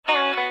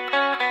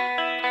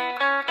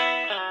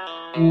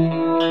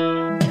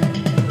You're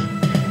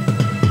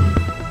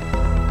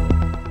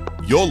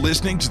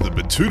listening to the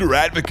Batuta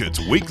Advocates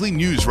Weekly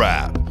News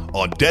Wrap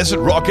on Desert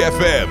Rock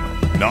FM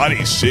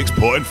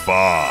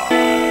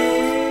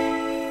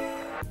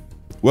 96.5.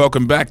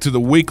 Welcome back to the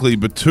weekly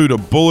Batuta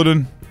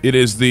Bulletin. It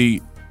is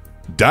the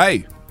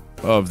day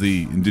of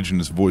the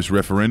Indigenous Voice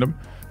referendum.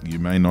 You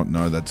may not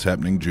know that's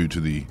happening due to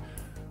the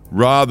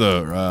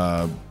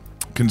rather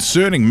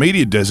concerning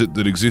media desert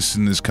that exists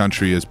in this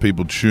country as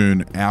people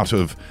tune out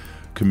of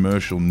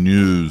commercial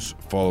news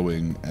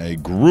following a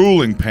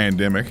grueling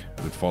pandemic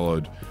that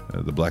followed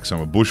the Black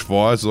Summer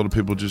bushfires. A lot of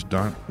people just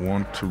don't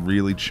want to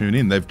really tune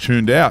in. They've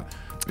tuned out.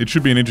 It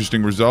should be an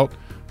interesting result.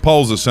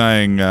 Polls are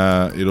saying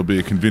it'll be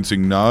a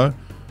convincing no.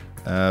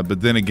 But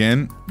then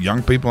again,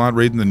 young people aren't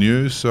reading the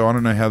news, so I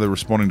don't know how they're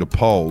responding to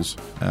polls.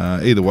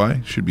 Either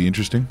way, should be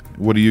interesting.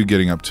 What are you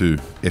getting up to,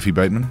 Effie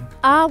Bateman?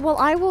 Well,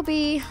 I will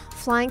be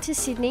flying to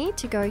Sydney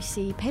to go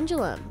see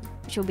Pendulum,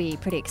 which will be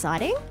pretty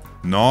exciting.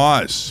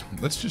 Nice.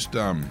 Let's just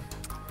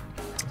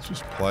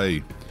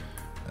play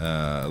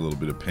a little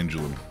bit of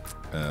Pendulum.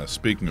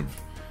 Speaking of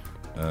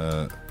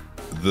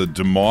the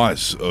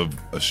demise of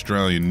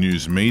Australian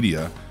news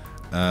media,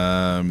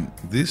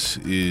 this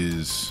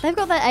is... They've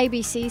got that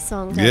ABC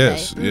song, don't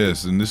yes, they?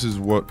 Yes, and this is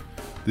what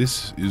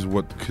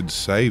could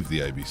save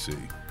the ABC.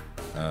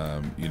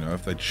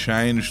 If they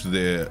changed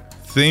their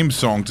theme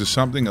song to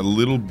something a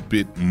little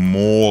bit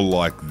more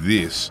like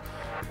this,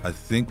 I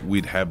think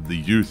we'd have the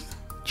youth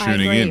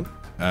tuning in.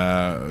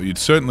 You'd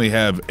certainly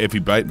have Effie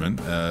Bateman,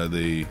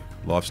 the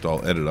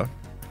lifestyle editor.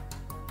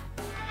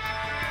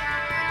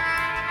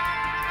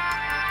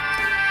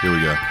 Here we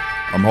go.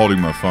 I'm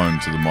holding my phone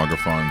to the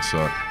microphone,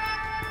 so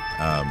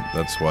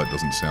that's why it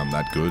doesn't sound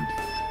that good.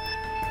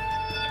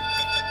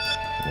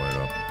 Wait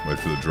up. Wait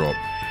for the drop.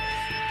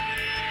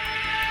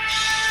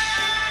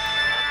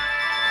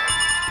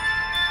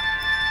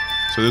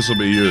 So this will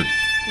be you.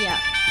 Yeah.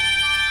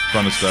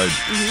 Front of stage.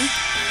 Mm-hmm.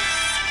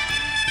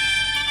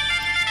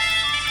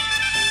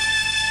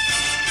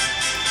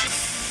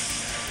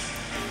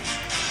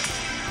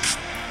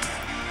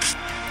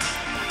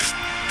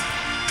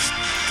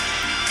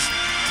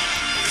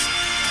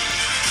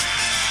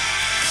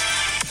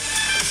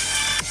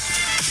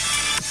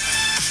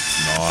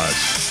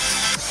 Nice.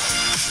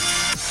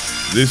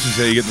 This is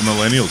how you get the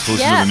millennials to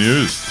listen to the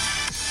news.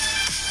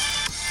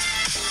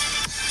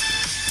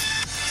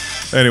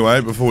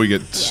 Anyway, before we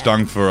get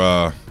stung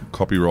for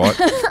copyright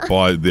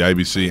by the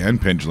ABC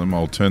and Pendulum,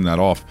 I'll turn that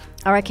off.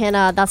 I reckon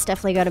that's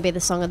definitely going to be the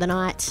song of the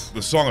night.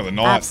 The song of the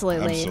night.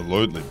 Absolutely.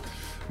 Absolutely.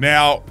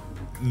 Now,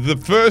 the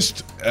first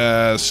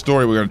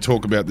story we're going to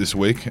talk about this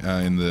week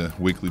in the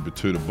weekly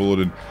Batuta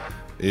Bulletin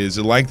is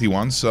a lengthy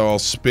one, so I'll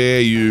spare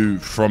you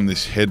from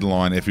this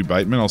headline, Effie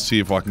Bateman. I'll see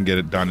if I can get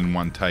it done in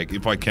one take.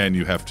 If I can,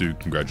 you have to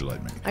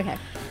congratulate me. Okay.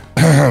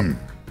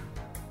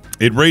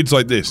 It reads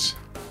like this.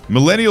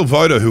 Millennial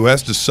voter who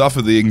has to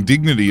suffer the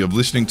indignity of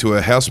listening to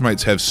her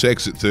housemates have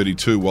sex at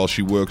 32 while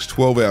she works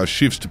 12-hour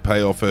shifts to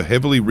pay off her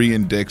heavily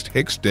re-indexed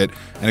HEX debt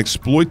and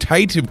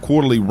exploitative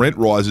quarterly rent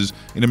rises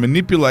in a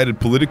manipulated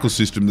political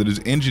system that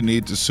is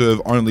engineered to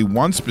serve only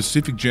one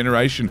specific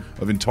generation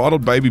of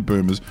entitled baby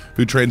boomers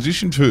who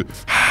transition to...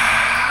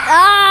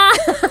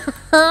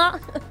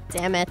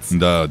 Damn it.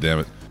 No, damn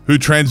it. Who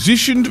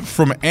transitioned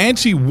from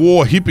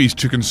anti-war hippies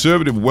to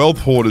conservative wealth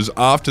hoarders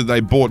after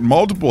they bought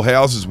multiple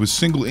houses with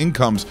single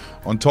incomes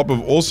on top of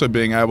also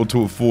being able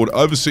to afford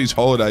overseas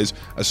holidays,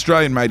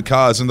 Australian-made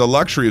cars and the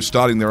luxury of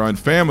starting their own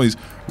families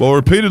while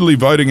repeatedly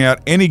voting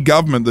out any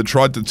government that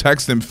tried to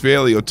tax them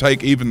fairly or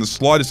take even the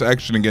slightest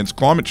action against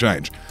climate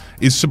change,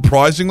 is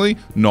surprisingly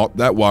not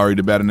that worried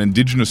about an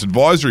Indigenous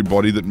advisory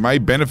body that may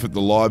benefit the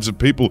lives of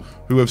people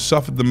who have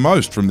suffered the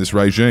most from this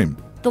regime.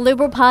 The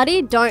Liberal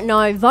Party Don't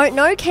Know, Vote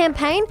No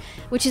campaign,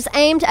 which is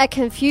aimed at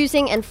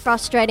confusing and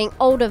frustrating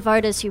older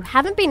voters who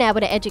haven't been able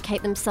to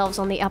educate themselves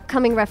on the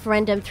upcoming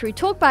referendum through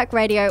Talkback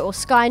Radio or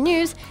Sky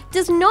News,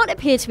 does not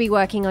appear to be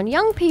working on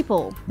young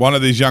people. One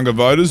of these younger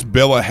voters,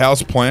 Bella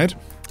Houseplant,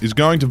 is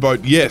going to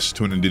vote yes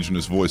to an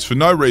Indigenous voice for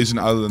no reason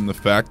other than the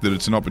fact that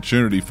it's an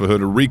opportunity for her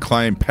to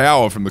reclaim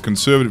power from the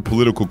conservative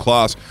political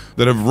class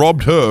that have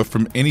robbed her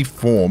from any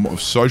form of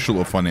social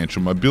or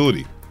financial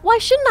mobility. Why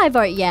shouldn't I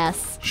vote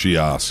yes? She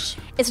asks.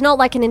 It's not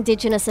like an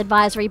Indigenous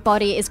advisory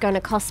body is going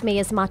to cost me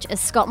as much as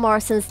Scott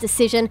Morrison's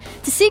decision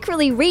to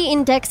secretly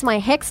re-index my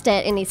HEX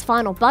debt in his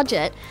final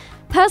budget.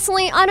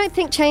 Personally, I don't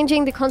think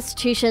changing the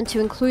Constitution to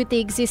include the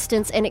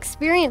existence and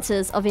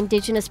experiences of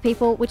Indigenous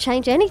people would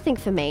change anything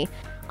for me.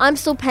 I'm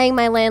still paying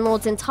my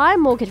landlord's entire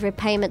mortgage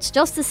repayments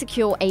just to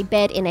secure a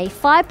bed in a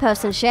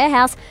 5-person share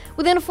house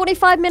within a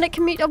 45-minute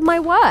commute of my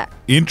work.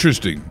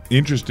 Interesting.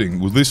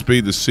 Will this be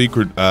the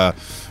secret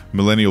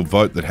millennial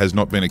vote that has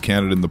not been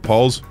accounted in the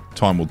polls?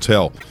 Time will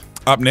tell.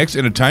 Up next,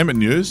 entertainment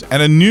news.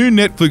 And a new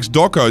Netflix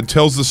doco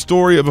tells the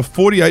story of a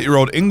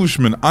 48-year-old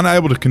Englishman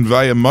unable to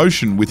convey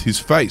emotion with his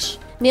face.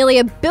 Nearly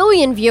 1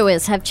 billion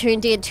viewers have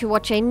tuned in to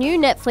watch a new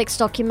Netflix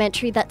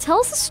documentary that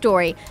tells the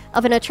story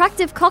of an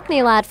attractive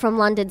Cockney lad from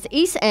London's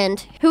East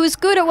End who is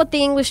good at what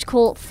the English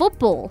call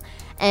football.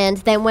 and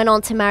then went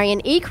on to marry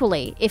an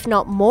equally, if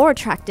not more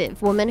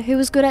attractive woman who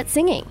was good at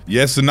singing.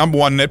 Yes, the number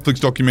one Netflix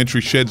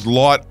documentary sheds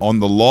light on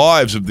the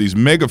lives of these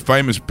mega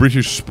famous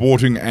British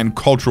sporting and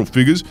cultural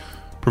figures,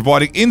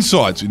 providing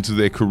insights into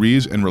their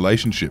careers and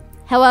relationship.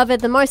 However,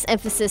 the most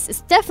emphasis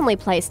is definitely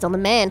placed on the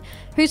man,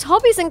 whose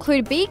hobbies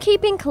include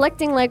beekeeping,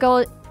 collecting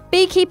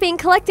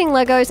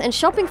Legos, and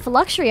shopping for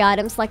luxury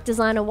items like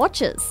designer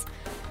watches.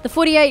 The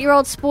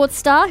 48-year-old sports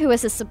star, who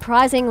has a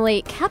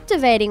surprisingly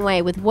captivating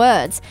way with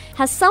words,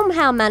 has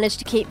somehow managed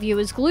to keep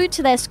viewers glued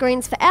to their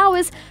screens for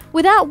hours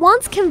without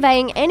once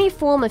conveying any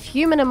form of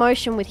human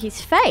emotion with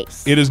his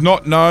face. It is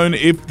not known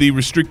if the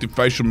restrictive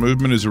facial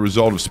movement is a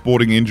result of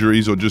sporting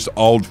injuries or just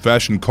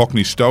old-fashioned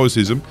Cockney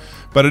stoicism,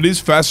 but it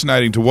is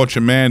fascinating to watch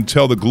a man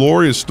tell the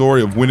glorious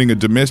story of winning a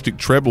domestic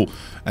treble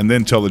and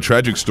then tell the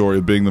tragic story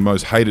of being the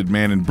most hated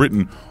man in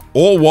Britain,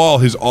 all while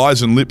his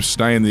eyes and lips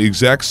stay in the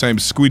exact same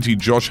squinty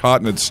Josh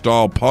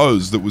Hartnett-style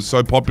pose that was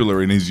so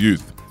popular in his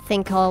youth.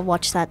 Think I'll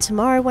watch that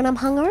tomorrow when I'm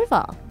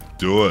hungover.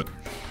 Do it.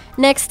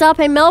 Next up,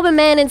 a Melbourne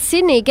man in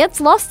Sydney gets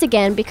lost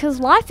again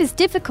because life is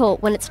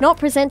difficult when it's not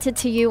presented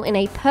to you in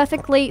a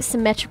perfectly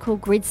symmetrical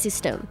grid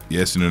system.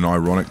 Yes, in an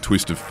ironic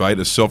twist of fate,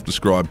 a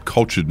self-described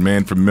cultured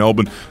man from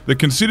Melbourne that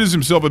considers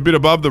himself a bit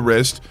above the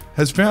rest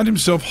has found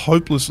himself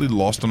hopelessly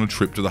lost on a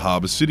trip to the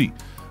harbour city.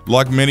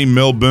 Like many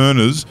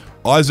Melbourners,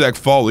 Isaac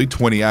Foley,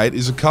 28,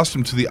 is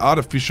accustomed to the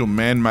artificial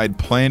man-made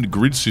planned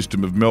grid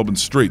system of Melbourne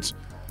streets.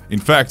 In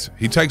fact,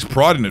 he takes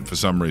pride in it for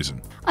some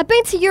reason. I've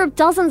been to Europe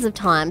dozens of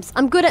times.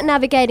 I'm good at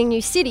navigating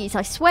new cities,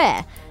 I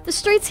swear. The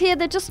streets here,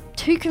 they're just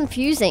too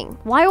confusing.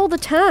 Why all the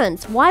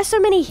turns? Why so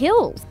many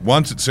hills?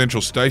 Once at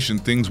Central Station,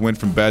 things went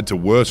from bad to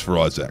worse for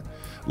Isaac.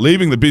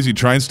 Leaving the busy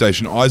train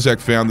station, Isaac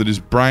found that his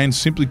brain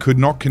simply could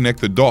not connect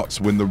the dots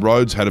when the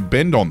roads had a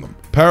bend on them.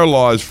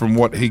 Paralysed from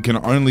what he can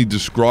only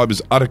describe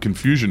as utter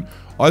confusion,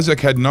 Isaac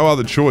had no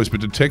other choice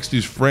but to text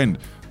his friend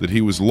that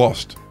he was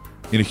lost,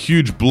 in a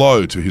huge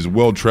blow to his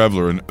world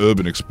traveller and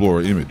urban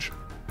explorer image.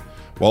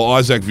 While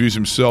Isaac views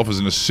himself as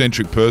an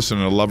eccentric person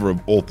and a lover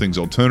of all things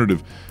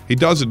alternative, he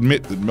does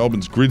admit that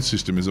Melbourne's grid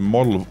system is a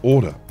model of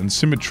order and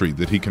symmetry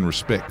that he can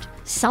respect.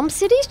 Some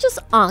cities just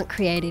aren't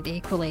created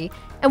equally.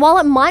 And while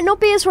it might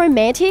not be as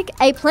romantic,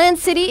 a planned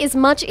city is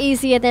much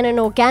easier than an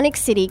organic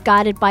city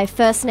guided by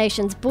First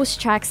Nations bush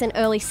tracks and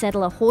early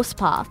settler horse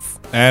paths.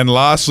 And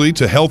lastly,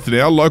 to Health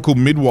Now, local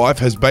midwife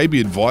has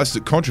baby advice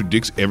that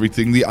contradicts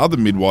everything the other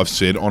midwife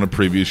said on a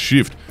previous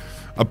shift.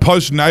 A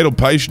postnatal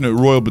patient at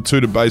Royal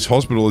Batuta Base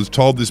Hospital has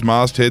told this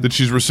masthead that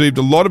she's received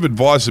a lot of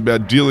advice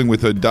about dealing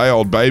with her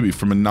day-old baby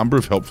from a number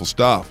of helpful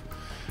staff.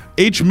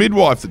 Each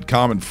midwife that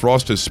Carmen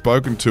Frost has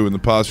spoken to in the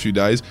past few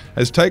days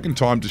has taken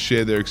time to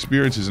share their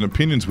experiences and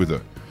opinions with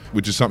her,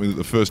 which is something that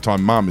the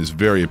first-time mum is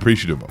very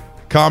appreciative of.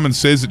 Carmen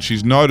says that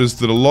she's noticed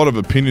that a lot of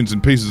opinions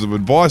and pieces of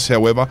advice,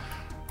 however,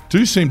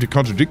 do seem to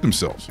contradict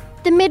themselves.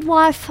 The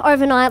midwife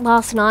overnight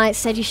last night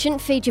said you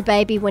shouldn't feed your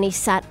baby when he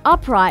sat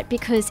upright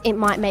because it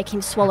might make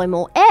him swallow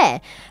more air.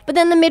 But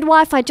then the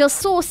midwife I just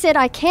saw said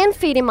I can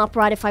feed him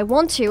upright if I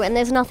want to and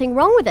there's nothing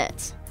wrong with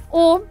it.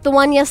 Or the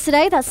one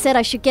yesterday that said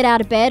I should get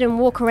out of bed and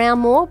walk around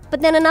more,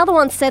 but then another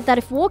one said that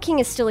if walking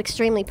is still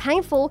extremely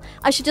painful,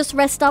 I should just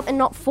rest up and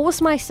not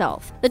force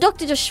myself. The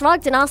doctor just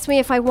shrugged and asked me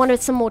if I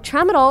wanted some more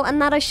tramadol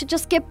and that I should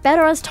just get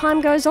better as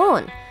time goes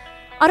on.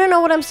 I don't know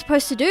what I'm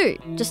supposed to do.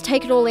 Just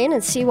take it all in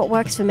and see what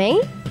works for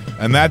me?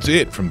 And that's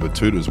it from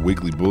Batuta's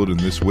Weekly Bulletin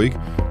this week.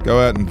 Go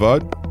out and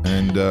vote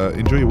and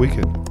enjoy your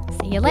weekend.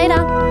 See you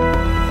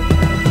later.